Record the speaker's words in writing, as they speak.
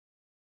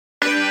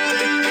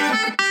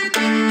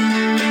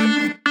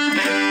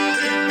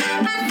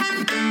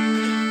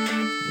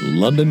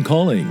London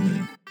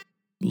Calling.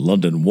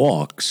 London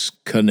Walks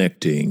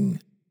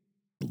Connecting.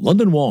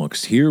 London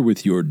Walks here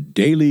with your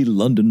daily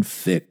London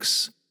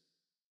fix.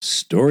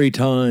 Story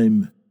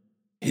time,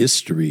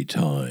 history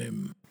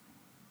time.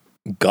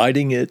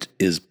 Guiding it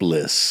is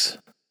bliss.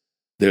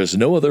 There's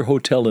no other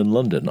hotel in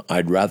London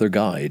I'd rather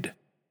guide.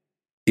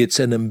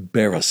 It's an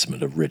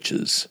embarrassment of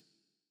riches.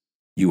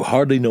 You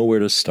hardly know where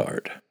to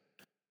start.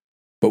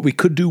 But we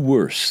could do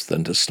worse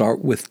than to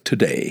start with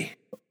today,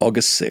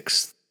 August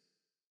 6th.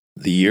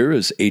 The year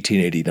is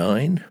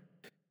 1889.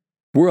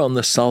 We're on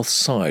the south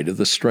side of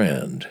the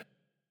Strand,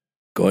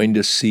 going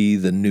to see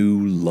the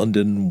new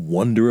London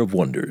wonder of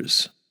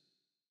wonders.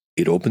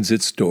 It opens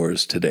its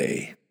doors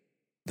today,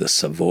 the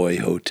Savoy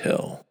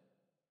Hotel.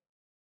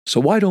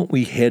 So why don't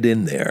we head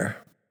in there,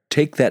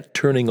 take that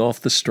turning off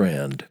the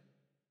Strand,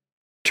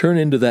 turn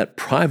into that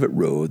private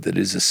road that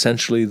is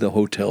essentially the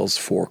hotel's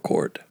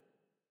forecourt.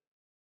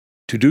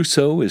 To do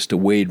so is to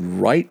wade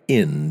right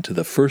into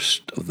the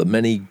first of the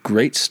many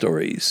great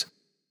stories,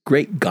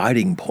 great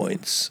guiding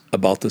points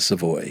about the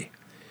Savoy.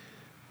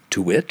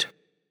 To wit,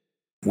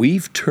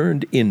 we've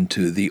turned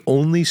into the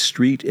only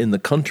street in the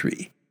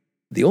country,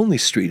 the only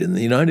street in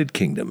the United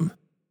Kingdom,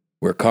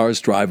 where cars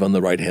drive on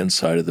the right-hand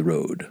side of the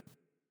road.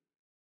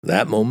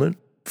 That moment,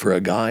 for a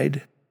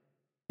guide,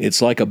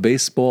 it's like a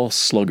baseball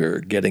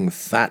slugger getting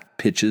fat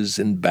pitches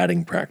in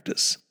batting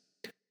practice.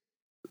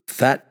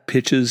 Fat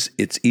pitches,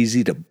 it's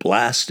easy to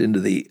blast into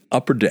the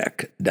upper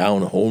deck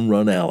down Home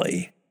Run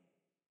Alley.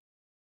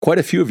 Quite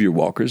a few of your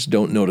walkers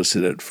don't notice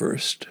it at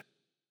first.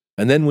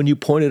 And then when you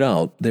point it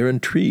out, they're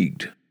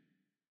intrigued.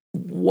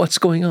 What's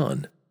going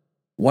on?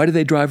 Why do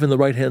they drive on the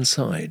right-hand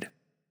side?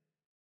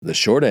 The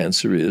short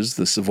answer is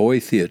the Savoy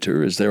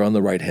Theatre is there on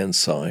the right-hand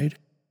side,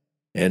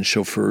 and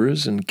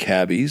chauffeurs and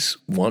cabbies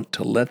want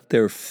to let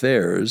their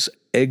fares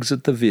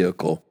exit the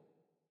vehicle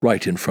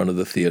right in front of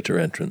the theatre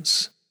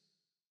entrance.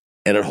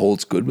 And it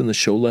holds good when the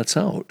show lets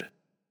out.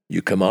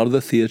 You come out of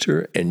the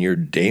theater and your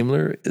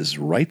Daimler is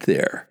right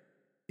there.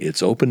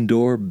 Its open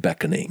door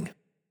beckoning.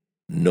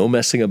 No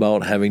messing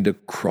about having to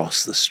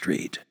cross the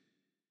street.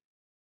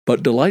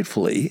 But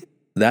delightfully,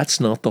 that's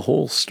not the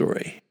whole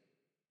story.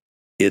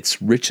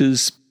 It's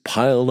riches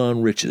piled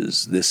on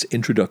riches, this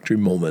introductory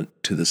moment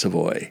to the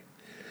Savoy.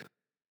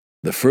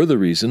 The further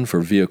reason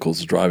for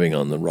vehicles driving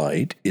on the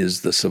right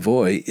is the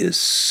Savoy is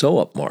so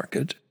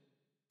upmarket,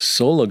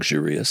 so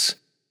luxurious,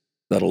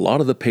 that a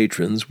lot of the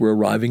patrons were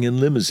arriving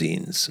in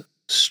limousines,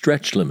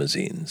 stretch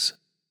limousines.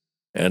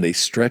 And a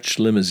stretch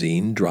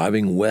limousine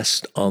driving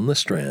west on the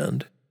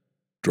Strand,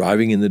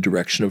 driving in the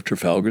direction of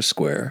Trafalgar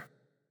Square,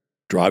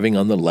 driving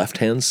on the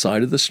left-hand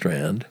side of the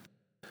Strand,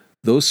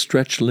 those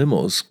stretch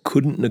limos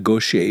couldn't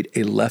negotiate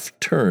a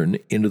left turn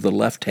into the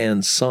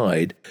left-hand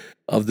side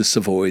of the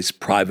Savoy's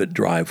private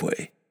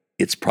driveway,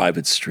 its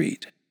private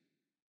street.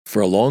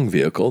 For a long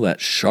vehicle,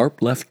 that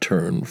sharp left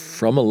turn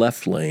from a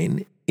left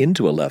lane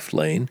into a left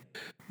lane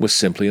was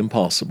simply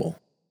impossible.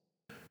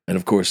 And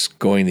of course,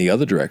 going the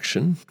other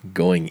direction,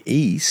 going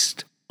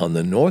east on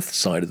the north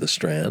side of the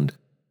Strand,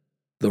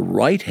 the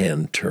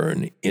right-hand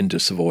turn into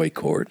Savoy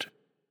Court,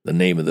 the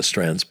name of the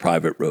Strand's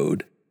private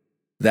road,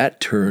 that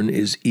turn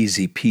is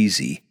easy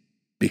peasy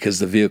because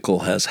the vehicle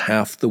has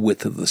half the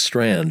width of the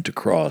Strand to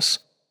cross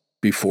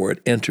before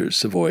it enters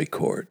Savoy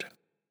Court.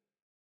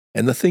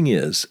 And the thing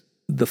is,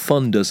 the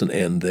fun doesn't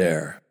end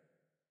there.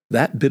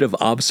 That bit of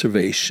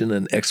observation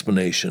and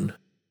explanation,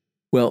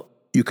 well,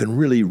 you can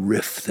really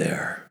riff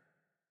there.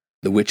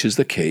 Which is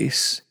the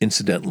case,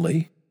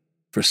 incidentally,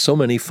 for so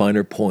many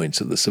finer points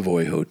of the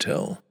Savoy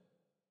Hotel.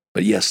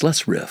 But yes,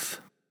 let's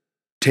riff.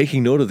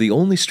 Taking note of the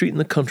only street in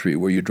the country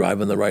where you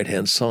drive on the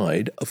right-hand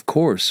side, of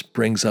course,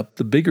 brings up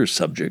the bigger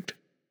subject.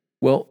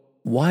 Well,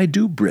 why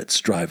do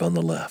Brits drive on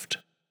the left?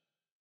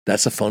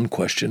 That's a fun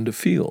question to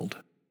field.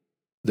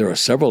 There are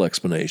several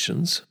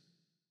explanations.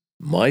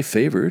 My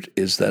favorite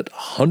is that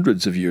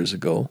hundreds of years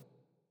ago,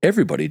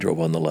 everybody drove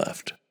on the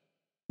left.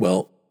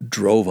 Well,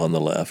 drove on the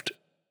left.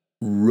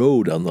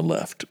 Rode on the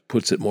left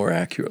puts it more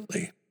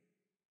accurately.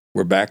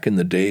 We're back in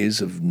the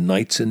days of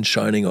knights in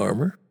shining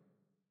armor.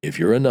 If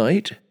you're a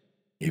knight,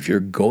 if you're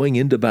going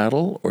into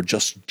battle or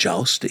just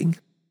jousting,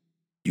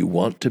 you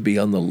want to be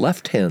on the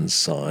left-hand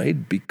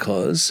side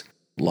because,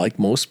 like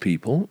most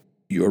people,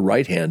 you're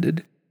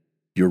right-handed.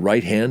 Your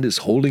right hand is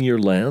holding your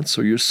lance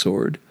or your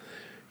sword.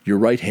 Your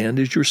right hand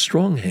is your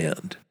strong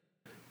hand.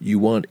 You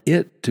want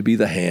it to be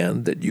the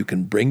hand that you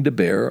can bring to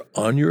bear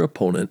on your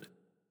opponent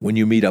when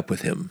you meet up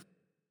with him.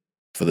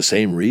 For the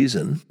same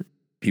reason,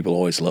 people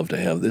always love to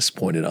have this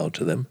pointed out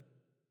to them,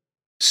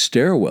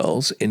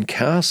 stairwells in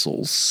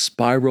castles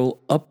spiral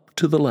up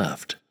to the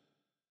left.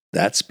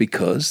 That's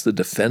because the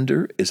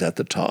defender is at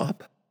the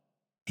top.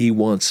 He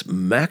wants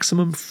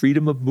maximum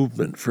freedom of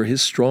movement for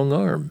his strong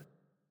arm,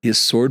 his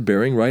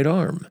sword-bearing right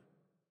arm.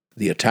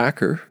 The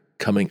attacker,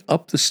 coming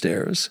up the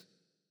stairs,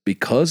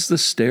 because the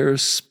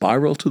stairs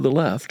spiral to the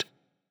left,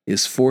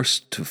 is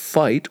forced to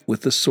fight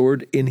with the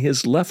sword in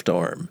his left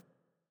arm,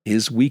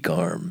 his weak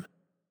arm.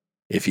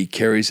 If he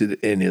carries it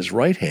in his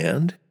right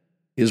hand,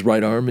 His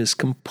right arm is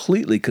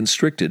completely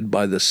constricted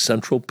by the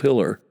central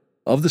pillar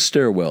of the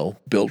stairwell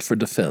built for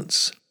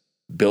defense,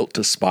 built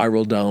to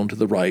spiral down to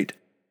the right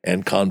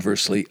and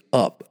conversely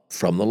up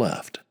from the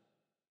left.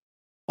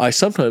 I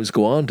sometimes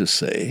go on to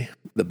say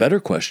the better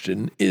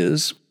question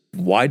is,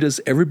 why does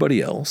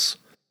everybody else,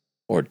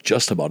 or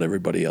just about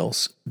everybody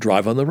else,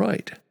 drive on the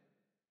right?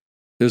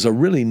 There's a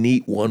really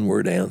neat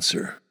one-word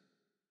answer: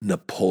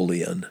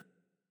 Napoleon.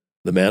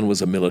 The man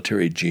was a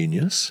military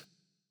genius.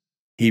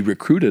 He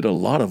recruited a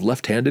lot of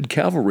left-handed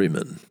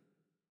cavalrymen,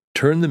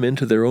 turned them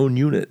into their own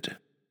unit,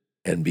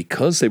 and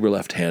because they were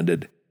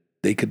left-handed,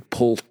 they could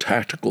pull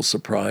tactical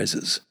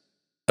surprises,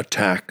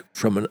 attack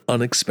from an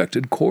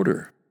unexpected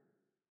quarter.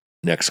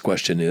 Next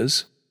question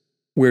is,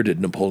 where did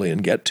Napoleon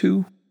get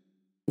to?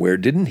 Where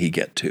didn't he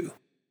get to?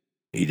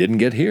 He didn't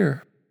get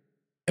here,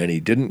 and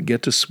he didn't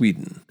get to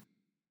Sweden.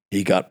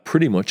 He got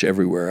pretty much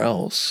everywhere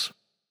else.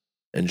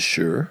 And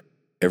sure,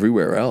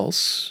 everywhere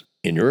else,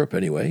 in Europe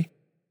anyway,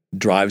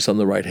 drives on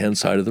the right-hand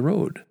side of the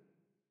road.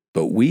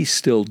 But we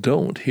still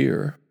don't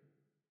here.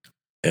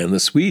 And the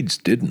Swedes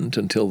didn't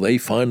until they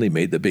finally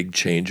made the big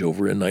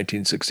changeover in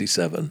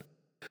 1967.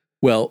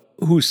 Well,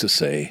 who's to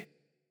say?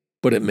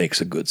 But it makes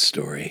a good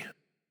story.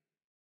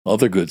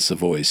 Other good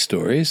Savoy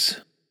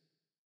stories.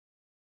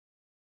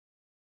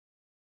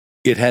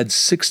 It had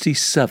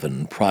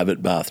 67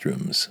 private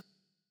bathrooms.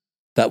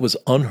 That was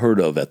unheard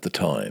of at the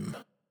time.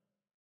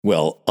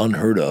 Well,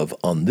 unheard of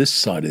on this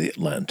side of the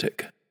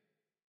Atlantic.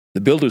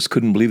 The builders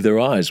couldn't believe their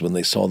eyes when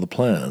they saw the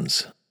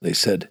plans. They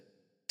said,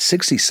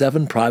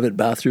 67 private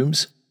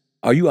bathrooms?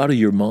 Are you out of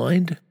your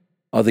mind?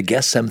 Are the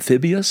guests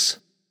amphibious?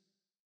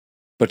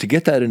 But to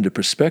get that into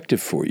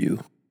perspective for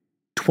you,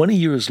 20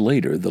 years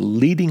later, the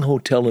leading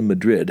hotel in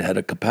Madrid had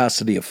a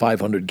capacity of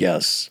 500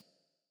 guests,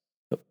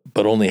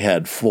 but only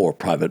had 4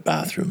 private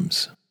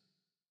bathrooms.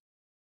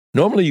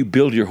 Normally you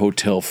build your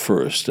hotel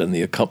first and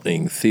the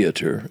accompanying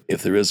theater,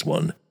 if there is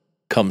one,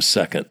 comes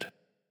second.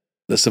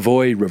 The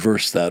Savoy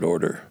reversed that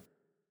order.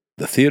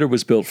 The theater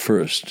was built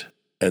first,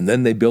 and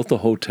then they built the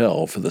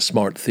hotel for the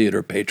smart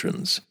theater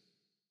patrons.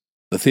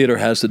 The theater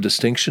has the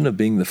distinction of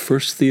being the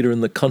first theater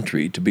in the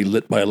country to be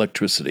lit by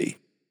electricity.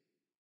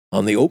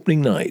 On the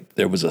opening night,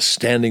 there was a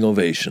standing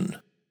ovation,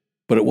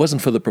 but it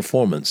wasn't for the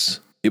performance,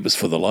 it was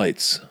for the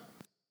lights.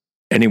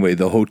 Anyway,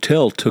 the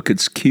hotel took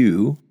its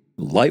cue,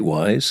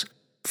 light-wise,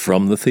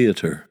 from the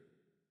theater.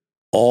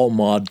 All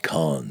mod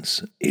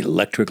cons,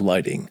 electric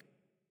lighting.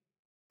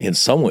 In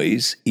some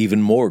ways,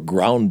 even more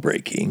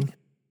groundbreaking,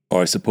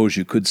 or I suppose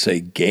you could say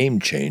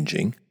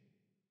game-changing.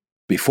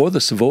 Before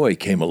the Savoy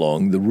came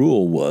along, the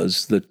rule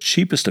was the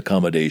cheapest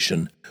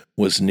accommodation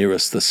was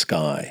nearest the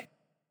sky.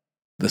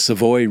 The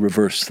Savoy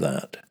reversed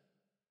that.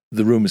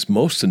 The rooms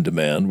most in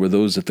demand were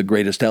those at the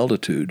greatest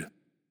altitude,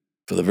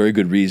 for the very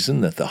good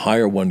reason that the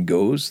higher one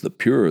goes, the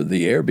purer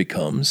the air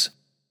becomes,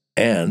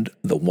 and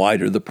the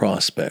wider the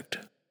prospect.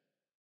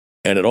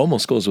 And it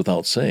almost goes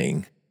without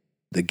saying,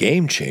 the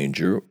game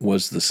changer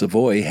was the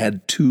Savoy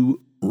had 2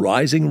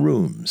 rising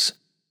rooms,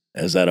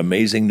 as that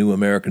amazing new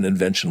American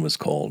invention was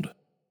called.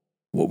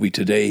 What we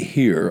today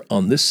here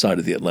on this side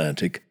of the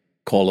Atlantic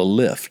call a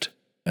lift,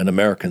 and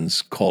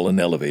Americans call an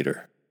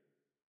elevator.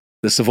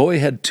 The Savoy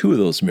had 2 of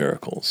those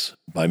miracles,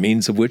 by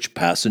means of which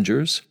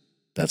passengers,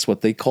 that's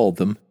what they called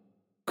them,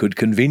 could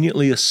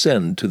conveniently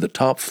ascend to the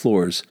top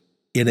floors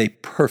in a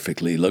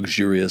perfectly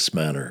luxurious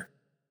manner.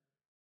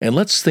 And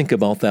let's think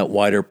about that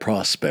wider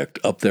prospect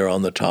up there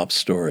on the top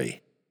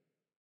story.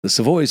 The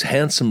Savoy's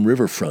handsome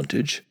river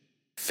frontage,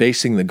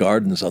 facing the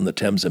gardens on the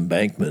Thames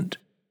embankment,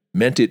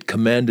 meant it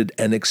commanded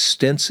an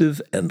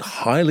extensive and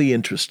highly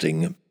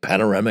interesting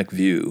panoramic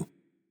view,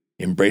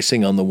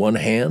 embracing on the one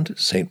hand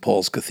St.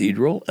 Paul's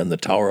Cathedral and the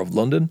Tower of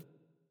London,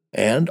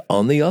 and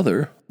on the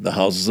other the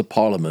Houses of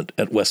Parliament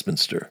at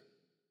Westminster.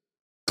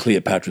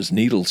 Cleopatra's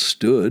Needle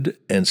stood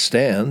and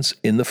stands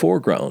in the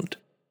foreground,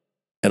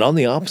 and on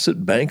the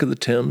opposite bank of the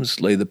Thames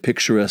lay the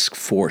picturesque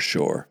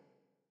foreshore,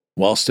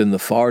 whilst in the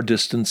far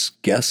distance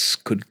guests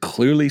could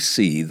clearly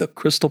see the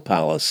Crystal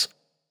Palace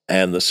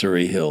and the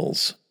Surrey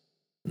Hills.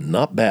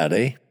 Not bad,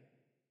 eh?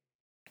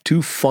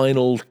 2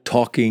 final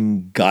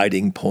talking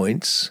guiding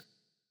points,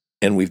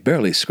 and we've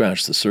barely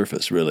scratched the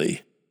surface,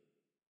 really.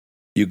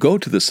 You go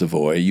to the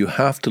Savoy, you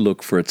have to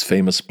look for its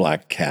famous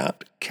black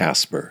cat,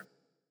 Casper,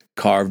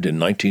 carved in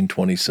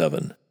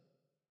 1927.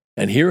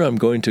 And here I'm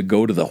going to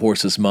go to the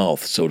horse's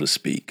mouth, so to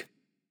speak.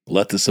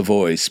 Let the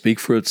Savoy speak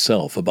for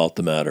itself about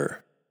the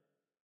matter.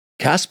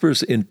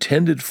 Casper's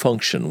intended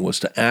function was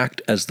to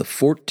act as the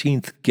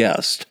 14th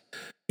guest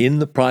in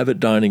the private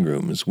dining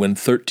rooms when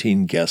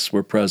 13 guests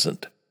were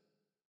present.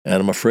 And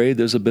I'm afraid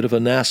there's a bit of a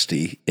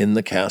nasty in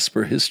the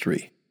Casper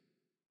history.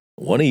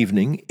 One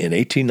evening in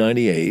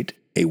 1898,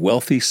 a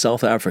wealthy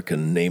South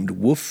African named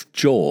Wolf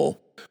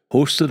Joel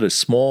hosted a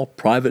small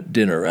private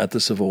dinner at the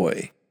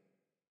Savoy.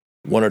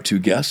 1 or 2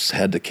 guests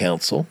had to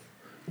cancel,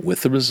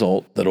 with the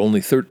result that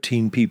only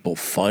 13 people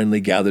finally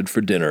gathered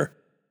for dinner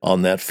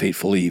on that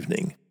fateful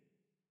evening.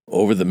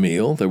 Over the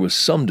meal, there was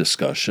some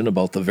discussion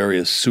about the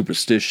various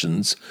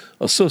superstitions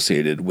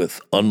associated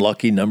with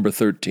unlucky number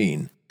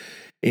 13,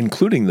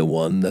 including the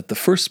one that the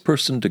first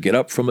person to get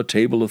up from a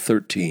table of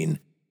 13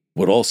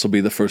 would also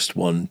be the first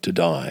one to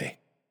die.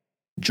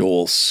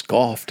 Joel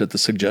scoffed at the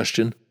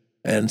suggestion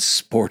and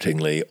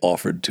sportingly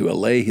offered to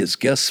allay his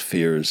guests'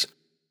 fears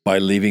by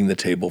leaving the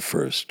table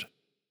first.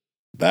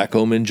 Back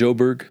home in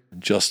Joburg,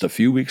 just a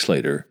few weeks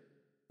later,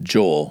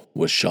 Joel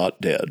was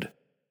shot dead.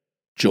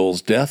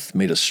 Joel's death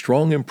made a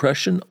strong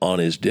impression on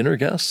his dinner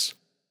guests,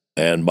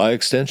 and by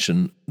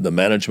extension, the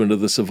management of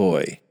the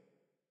Savoy.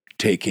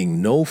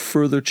 Taking no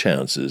further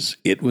chances,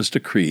 it was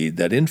decreed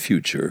that in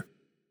future,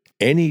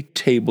 any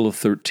table of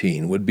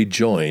 13 would be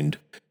joined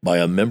by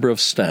a member of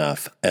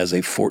staff as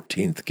a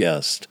 14th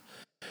guest,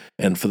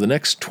 and for the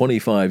next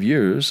 25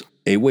 years,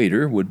 a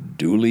waiter would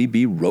duly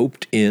be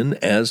roped in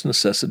as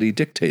necessity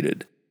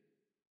dictated.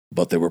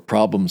 But there were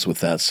problems with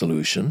that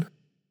solution.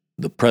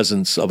 The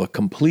presence of a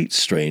complete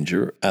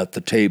stranger at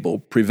the table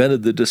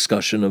prevented the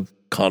discussion of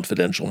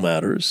confidential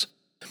matters.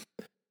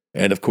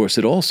 And of course,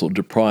 it also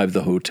deprived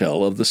the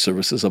hotel of the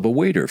services of a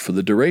waiter for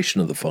the duration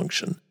of the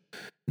function.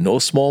 No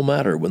small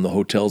matter when the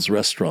hotel's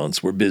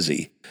restaurants were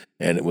busy,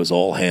 and it was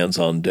all hands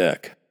on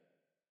deck.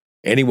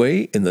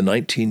 Anyway, in the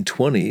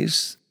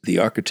 1920s, the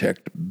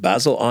architect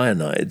Basil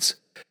Ionides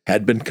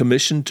had been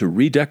commissioned to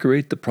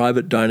redecorate the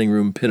private dining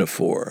room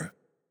pinafore.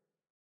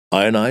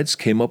 Ionides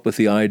came up with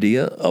the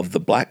idea of the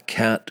black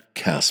cat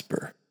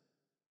Casper,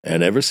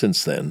 and ever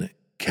since then,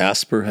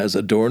 Casper has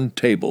adorned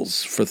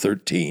tables for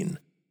 13.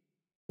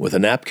 With a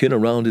napkin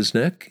around his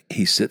neck,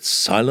 he sits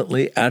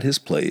silently at his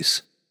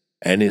place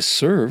and is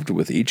served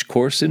with each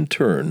course in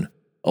turn,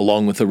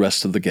 along with the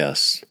rest of the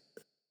guests.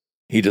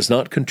 He does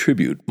not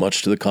contribute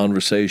much to the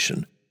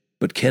conversation,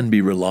 but can be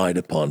relied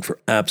upon for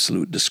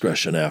absolute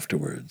discretion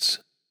afterwards.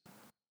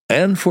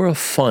 And for a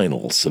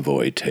final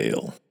Savoy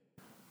tale,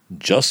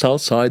 just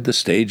outside the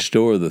stage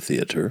door of the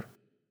theatre,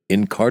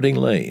 in Carding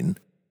Lane,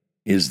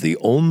 is the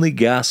only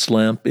gas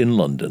lamp in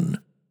London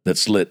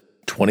that's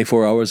lit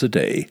 24 hours a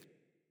day,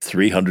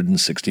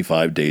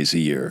 365 days a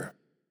year.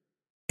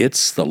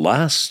 It's the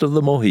last of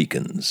the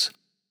Mohicans,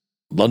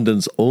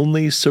 London's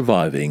only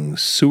surviving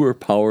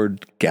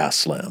sewer-powered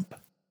gas lamp,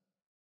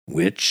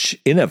 which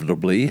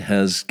inevitably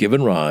has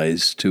given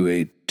rise to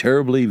a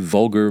terribly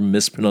vulgar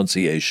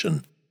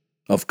mispronunciation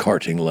of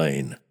Carting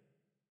Lane.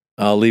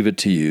 I'll leave it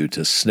to you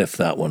to sniff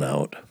that one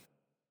out.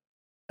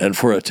 And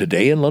for a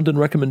Today in London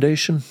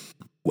recommendation,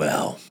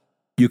 well,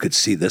 you could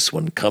see this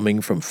one coming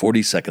from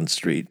 42nd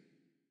Street.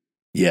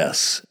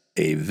 Yes,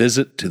 a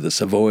visit to the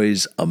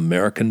Savoy's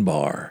American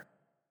Bar,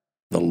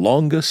 the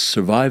longest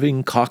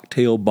surviving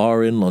cocktail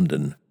bar in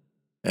London,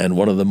 and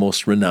one of the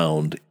most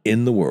renowned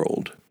in the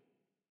world.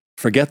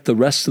 Forget the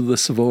rest of the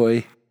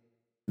Savoy.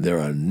 There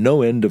are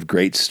no end of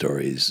great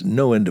stories,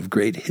 no end of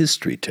great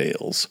history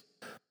tales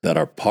that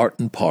are part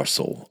and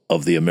parcel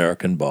of the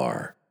American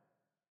Bar,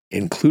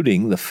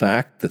 including the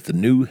fact that the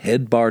new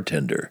head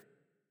bartender,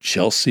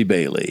 Chelsea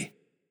Bailey,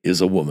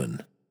 is a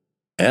woman,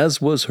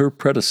 as was her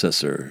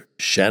predecessor,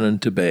 Shannon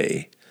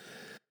Tebay.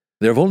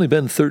 There have only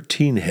been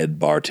 13 head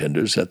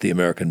bartenders at the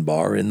American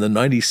Bar in the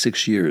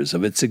 96 years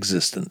of its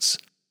existence,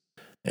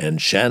 and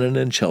Shannon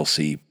and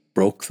Chelsea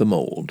broke the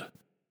mold.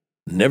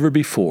 Never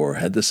before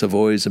had the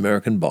Savoy's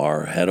American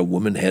Bar had a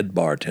woman head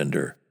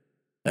bartender,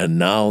 and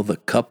now the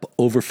cup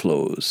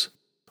overflows.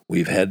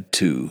 We've had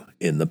 2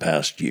 in the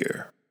past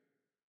year.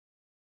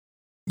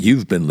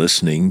 You've been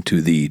listening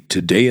to the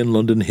Today in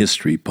London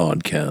History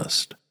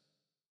podcast,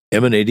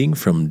 emanating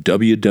from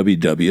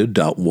www.walks.com,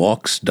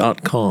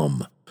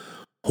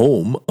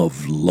 home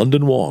of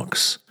London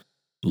Walks,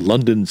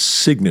 London's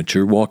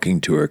signature walking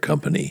tour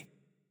company,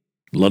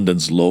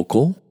 London's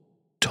local,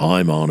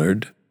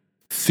 time-honored,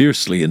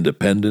 fiercely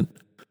independent,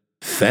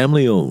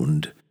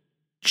 family-owned,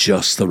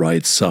 just the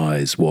right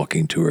size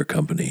walking tour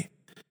company.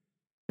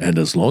 And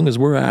as long as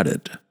we're at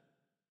it,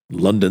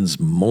 London's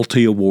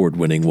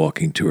multi-award-winning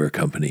walking tour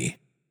company.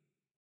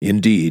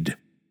 Indeed,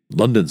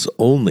 London's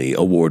only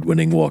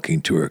award-winning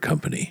walking tour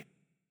company.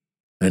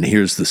 And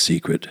here's the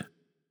secret.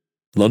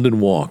 London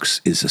Walks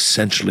is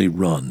essentially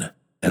run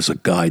as a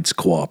guides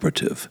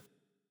cooperative.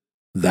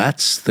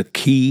 That's the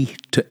key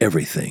to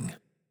everything.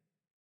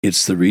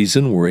 It's the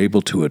reason we're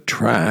able to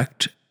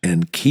attract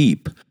and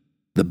keep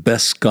the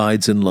best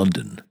guides in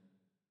London.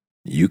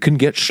 You can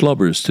get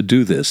schlubbers to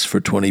do this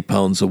for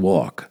 £20 a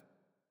walk,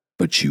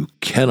 but you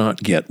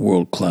cannot get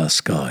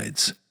world-class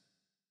guides,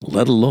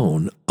 let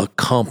alone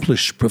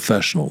accomplished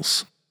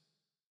professionals.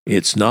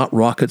 It's not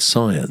rocket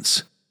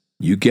science.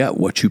 You get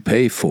what you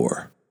pay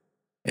for.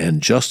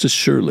 And just as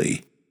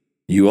surely,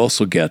 you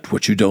also get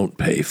what you don't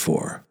pay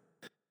for.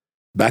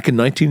 Back in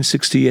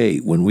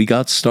 1968, when we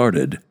got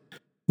started,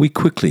 we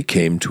quickly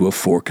came to a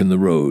fork in the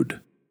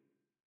road.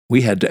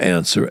 We had to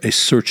answer a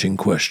searching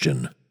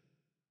question.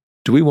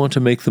 Do we want to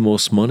make the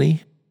most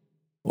money,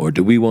 or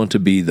do we want to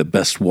be the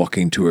best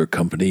walking tour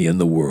company in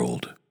the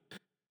world?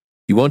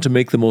 You want to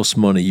make the most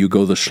money, you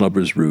go the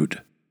schlubbers route.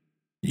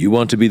 You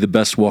want to be the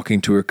best walking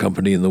tour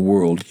company in the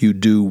world, you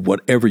do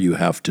whatever you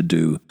have to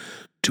do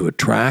to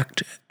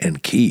attract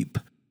and keep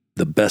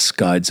the best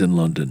guides in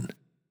London.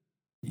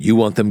 You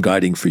want them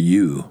guiding for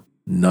you,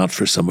 not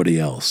for somebody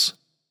else.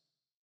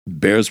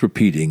 Bears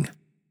repeating,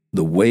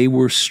 the way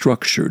we're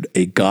structured,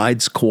 a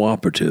guides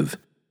cooperative,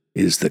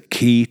 is the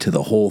key to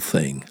the whole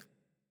thing.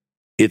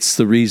 It's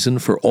the reason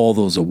for all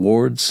those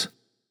awards.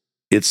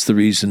 It's the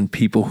reason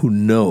people who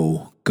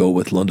know go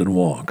with London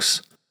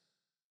Walks.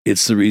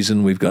 It's the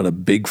reason we've got a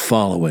big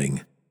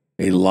following,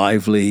 a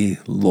lively,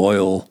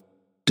 loyal,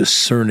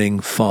 discerning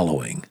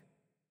following.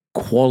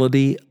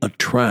 Quality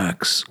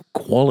attracts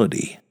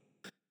quality.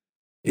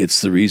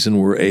 It's the reason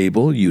we're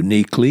able,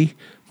 uniquely,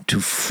 to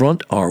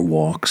front our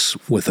walks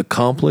with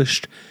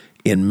accomplished,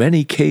 in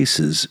many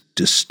cases,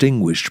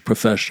 distinguished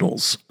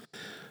professionals.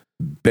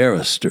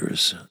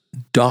 Barristers,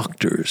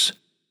 doctors,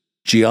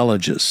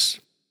 geologists,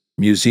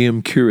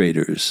 museum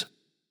curators,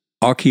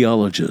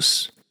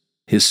 archaeologists,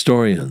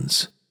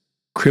 historians,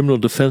 criminal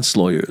defense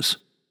lawyers,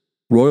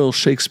 Royal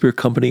Shakespeare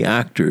Company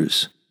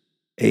actors,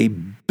 a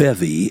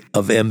bevy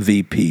of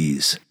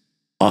MVPs,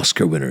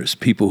 Oscar winners,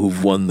 people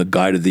who've won the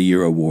Guide of the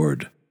Year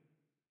award.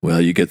 Well,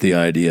 you get the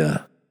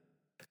idea.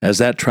 As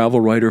that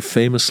travel writer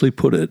famously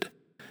put it,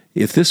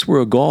 if this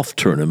were a golf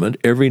tournament,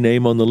 every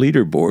name on the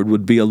leaderboard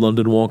would be a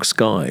London Walks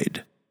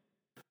guide.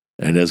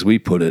 And as we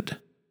put it,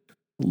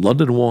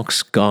 London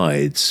Walks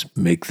guides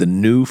make the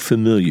new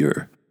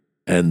familiar,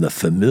 and the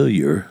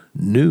familiar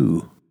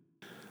new.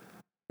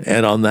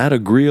 And on that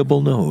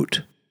agreeable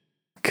note,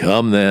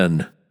 come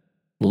then,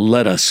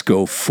 let us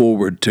go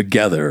forward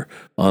together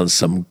on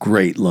some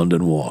great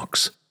London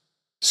walks.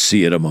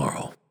 See you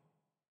tomorrow.